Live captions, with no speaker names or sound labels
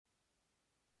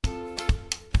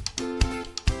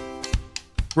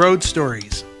Road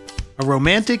Stories, a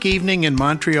romantic evening in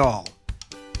Montreal.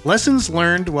 Lessons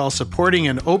learned while supporting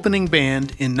an opening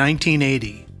band in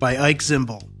 1980 by Ike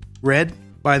Zimbel, read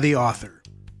by the author.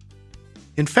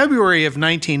 In February of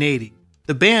 1980,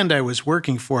 the band I was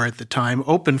working for at the time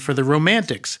opened for the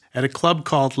Romantics at a club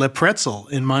called Le Pretzel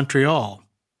in Montreal.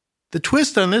 The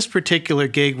twist on this particular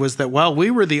gig was that while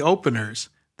we were the openers,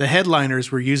 the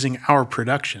headliners were using our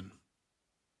production.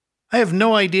 I have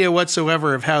no idea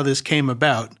whatsoever of how this came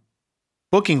about,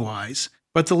 booking-wise,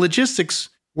 but the logistics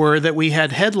were that we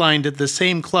had headlined at the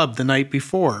same club the night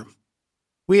before.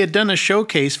 We had done a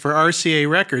showcase for RCA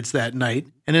Records that night,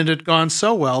 and it had gone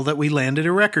so well that we landed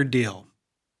a record deal.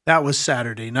 That was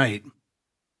Saturday night.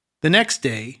 The next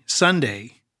day,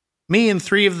 Sunday, me and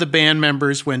 3 of the band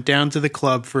members went down to the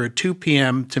club for a 2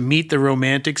 p.m. to meet the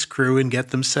Romantics crew and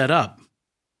get them set up.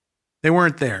 They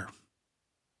weren't there.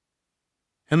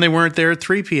 And they weren't there at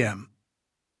 3 p.m.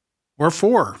 or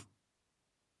 4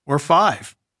 or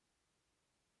 5.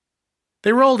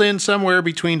 They rolled in somewhere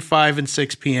between 5 and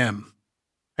 6 p.m.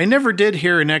 I never did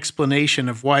hear an explanation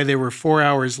of why they were 4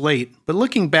 hours late, but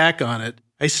looking back on it,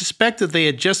 I suspect that they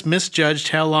had just misjudged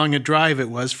how long a drive it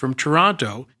was from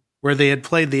Toronto, where they had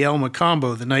played the El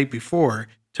Macombo the night before,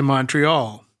 to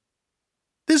Montreal.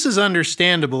 This is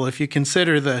understandable if you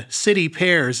consider the city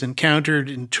pairs encountered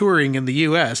in touring in the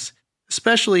U.S.,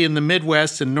 especially in the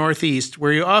Midwest and Northeast,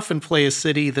 where you often play a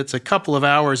city that's a couple of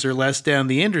hours or less down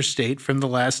the interstate from the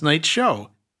last night's show.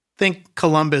 Think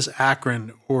Columbus,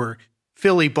 Akron, or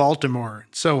Philly, Baltimore,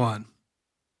 and so on.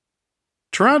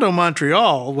 Toronto,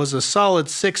 Montreal was a solid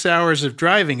 6 hours of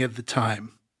driving at the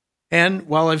time, and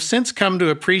while I've since come to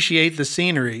appreciate the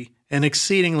scenery, an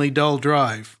exceedingly dull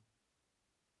drive.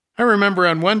 I remember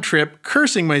on one trip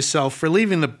cursing myself for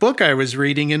leaving the book I was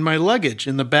reading in my luggage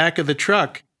in the back of the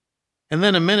truck, and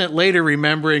then a minute later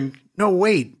remembering, no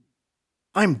wait,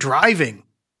 I'm driving.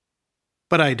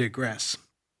 But I digress.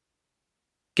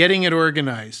 Getting it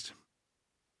organized.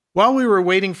 While we were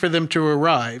waiting for them to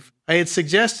arrive, I had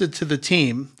suggested to the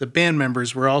team, the band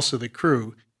members were also the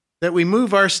crew, that we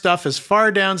move our stuff as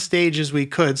far downstage as we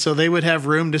could so they would have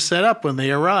room to set up when they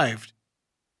arrived.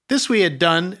 This we had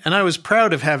done, and I was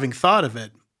proud of having thought of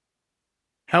it.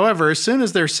 However, as soon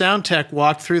as their sound tech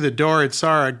walked through the door and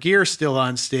saw our gear still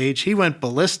on stage, he went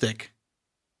ballistic.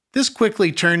 This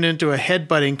quickly turned into a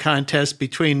headbutting contest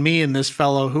between me and this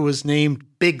fellow who was named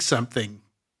Big Something.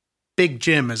 Big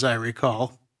Jim, as I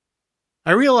recall.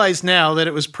 I realize now that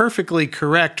it was perfectly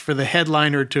correct for the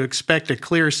headliner to expect a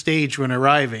clear stage when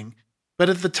arriving, but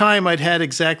at the time I'd had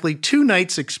exactly 2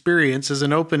 nights' experience as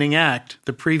an opening act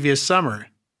the previous summer.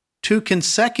 2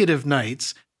 consecutive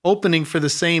nights opening for the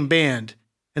same band,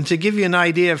 and to give you an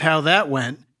idea of how that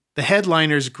went, the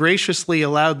headliners graciously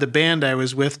allowed the band I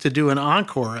was with to do an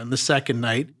encore on the second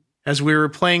night as we were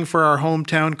playing for our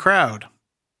hometown crowd.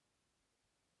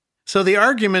 So the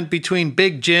argument between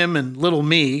Big Jim and Little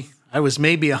Me, I was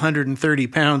maybe 130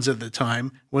 pounds at the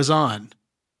time, was on.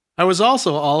 I was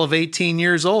also all of 18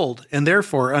 years old and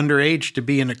therefore underage to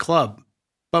be in a club,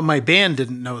 but my band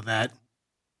didn't know that.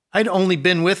 I'd only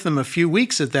been with them a few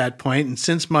weeks at that point, and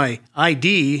since my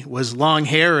ID was long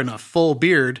hair and a full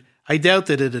beard, I doubt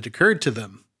that it had occurred to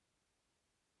them.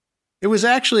 It was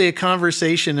actually a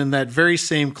conversation in that very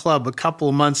same club a couple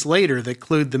of months later that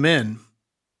clued them in.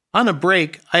 On a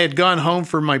break, I had gone home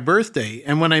for my birthday,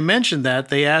 and when I mentioned that,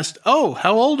 they asked, "Oh,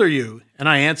 how old are you?" And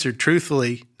I answered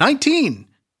truthfully, 19.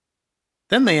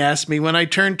 Then they asked me when I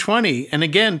turned 20, and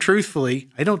again, truthfully,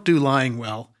 I don't do lying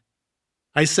well.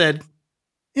 I said,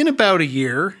 in about a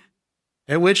year,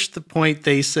 at which the point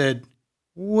they said,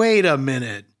 "Wait a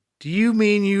minute, do you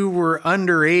mean you were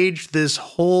underage this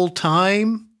whole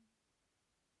time?"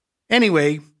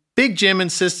 Anyway, Big Jim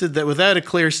insisted that without a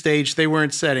clear stage, they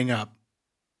weren't setting up.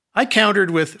 I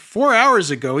countered with, 4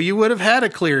 hours ago, you would have had a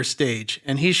clear stage,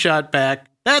 and he shot back,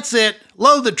 "That's it,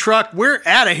 load the truck, we're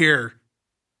out of here,"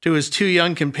 to his 2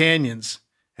 young companions.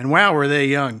 And wow, were they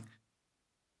young.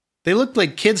 They looked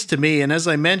like kids to me, and as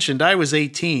I mentioned, I was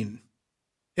 18.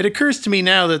 It occurs to me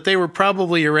now that they were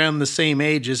probably around the same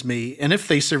age as me, and if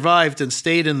they survived and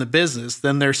stayed in the business,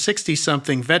 then they're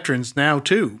 60-something veterans now,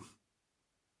 too.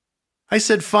 I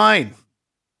said, "Fine,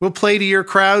 we'll play to your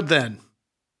crowd then."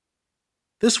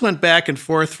 This went back and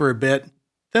forth for a bit,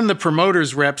 then the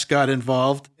promoters' reps got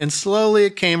involved, and slowly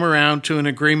it came around to an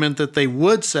agreement that they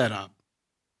would set up.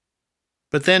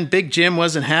 But then Big Jim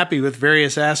wasn't happy with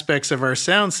various aspects of our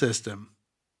sound system.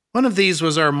 One of these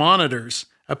was our monitors,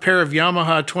 a pair of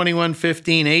Yamaha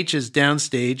 2115Hs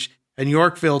downstage and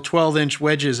Yorkville 12-inch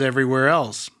wedges everywhere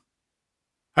else.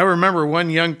 I remember one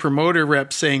young promoter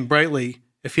rep saying brightly,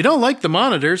 "If you don't like the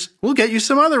monitors, we'll get you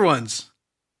some other ones."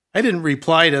 I didn't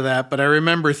reply to that, but I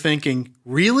remember thinking,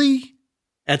 really?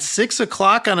 At 6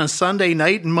 o'clock on a Sunday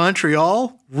night in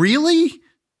Montreal? Really?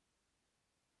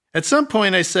 At some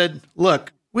point I said,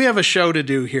 look, we have a show to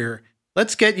do here.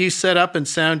 Let's get you set up and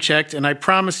sound checked, and I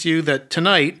promise you that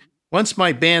tonight, once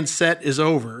my band set is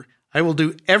over, I will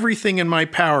do everything in my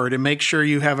power to make sure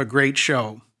you have a great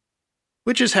show.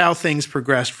 Which is how things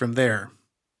progressed from there.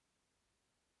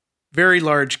 Very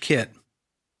large kit.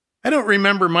 I don't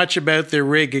remember much about their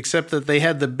rig except that they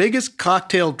had the biggest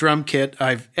cocktail drum kit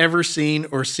I've ever seen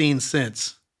or seen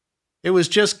since. It was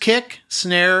just kick,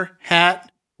 snare,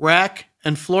 hat, rack,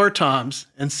 and floor toms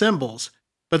and cymbals,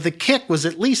 but the kick was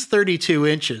at least 32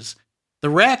 inches.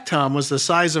 The rack tom was the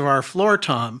size of our floor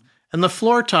tom, and the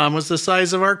floor tom was the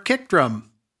size of our kick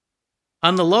drum.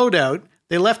 On the loadout,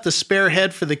 they left the spare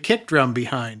head for the kick drum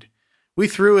behind. We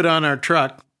threw it on our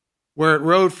truck, where it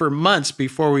rode for months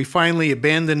before we finally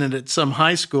abandoned it at some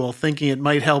high school thinking it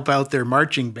might help out their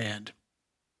marching band.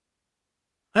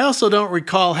 I also don't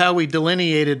recall how we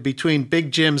delineated between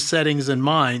Big Jim's settings and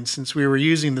mine since we were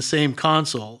using the same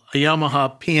console, a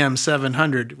Yamaha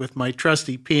PM700 with my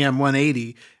trusty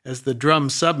PM180 as the drum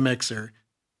submixer,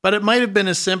 but it might have been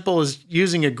as simple as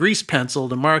using a grease pencil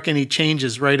to mark any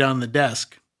changes right on the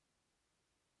desk.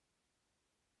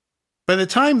 By the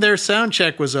time their sound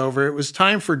check was over, it was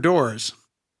time for doors.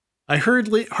 I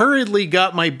hurriedly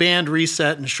got my band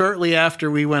reset, and shortly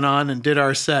after we went on and did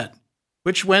our set,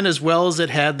 which went as well as it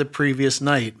had the previous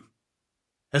night.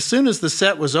 As soon as the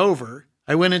set was over,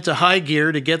 I went into high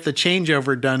gear to get the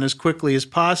changeover done as quickly as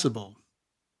possible.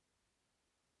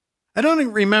 I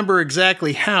don't remember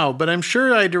exactly how, but I'm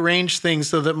sure I'd arranged things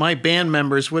so that my band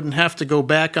members wouldn't have to go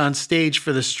back on stage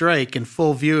for the strike in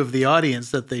full view of the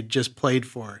audience that they'd just played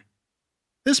for.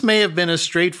 This may have been as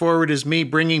straightforward as me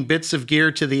bringing bits of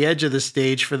gear to the edge of the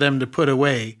stage for them to put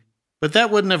away, but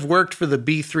that wouldn't have worked for the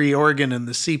B3 organ and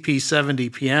the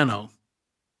CP70 piano.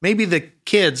 Maybe the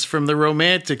kids from the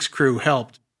Romantics crew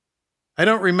helped. I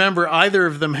don't remember either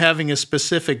of them having a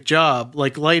specific job,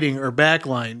 like lighting or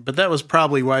backline, but that was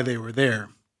probably why they were there.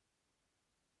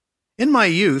 In my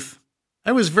youth,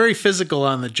 I was very physical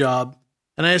on the job,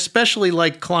 and I especially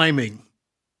liked climbing.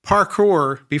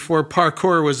 Parkour before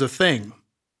parkour was a thing.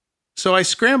 So I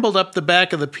scrambled up the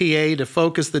back of the PA to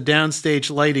focus the downstage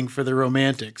lighting for the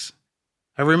Romantics.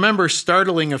 I remember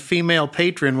startling a female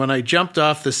patron when I jumped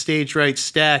off the stage right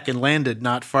stack and landed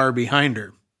not far behind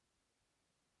her.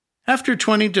 After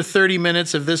 20 to 30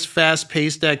 minutes of this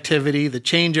fast-paced activity, the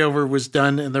changeover was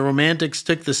done and the Romantics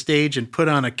took the stage and put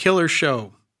on a killer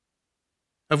show.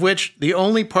 Of which the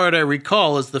only part I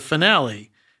recall is the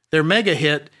finale, their mega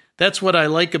hit, That's What I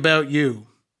Like About You.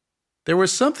 There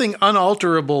was something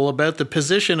unalterable about the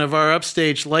position of our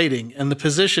upstage lighting and the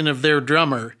position of their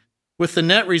drummer, with the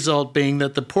net result being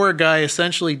that the poor guy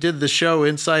essentially did the show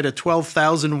inside a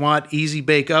 12,000-watt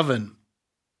easy-bake oven.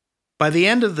 By the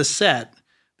end of the set,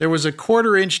 there was a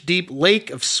quarter-inch deep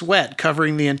lake of sweat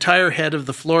covering the entire head of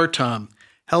the floor tom,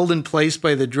 held in place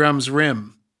by the drum's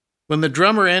rim. When the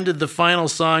drummer ended the final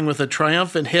song with a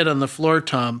triumphant hit on the floor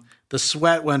tom, the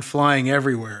sweat went flying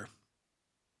everywhere.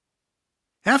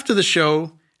 After the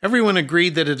show, everyone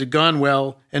agreed that it had gone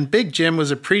well, and Big Jim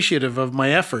was appreciative of my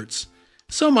efforts,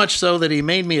 so much so that he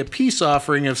made me a peace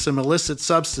offering of some illicit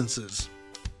substances.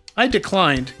 I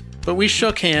declined, but we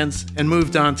shook hands and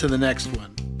moved on to the next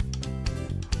one.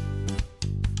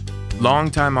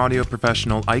 Longtime audio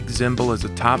professional Ike Zimbel is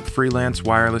a top freelance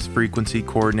wireless frequency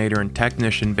coordinator and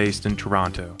technician based in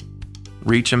Toronto.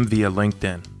 Reach him via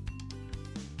LinkedIn.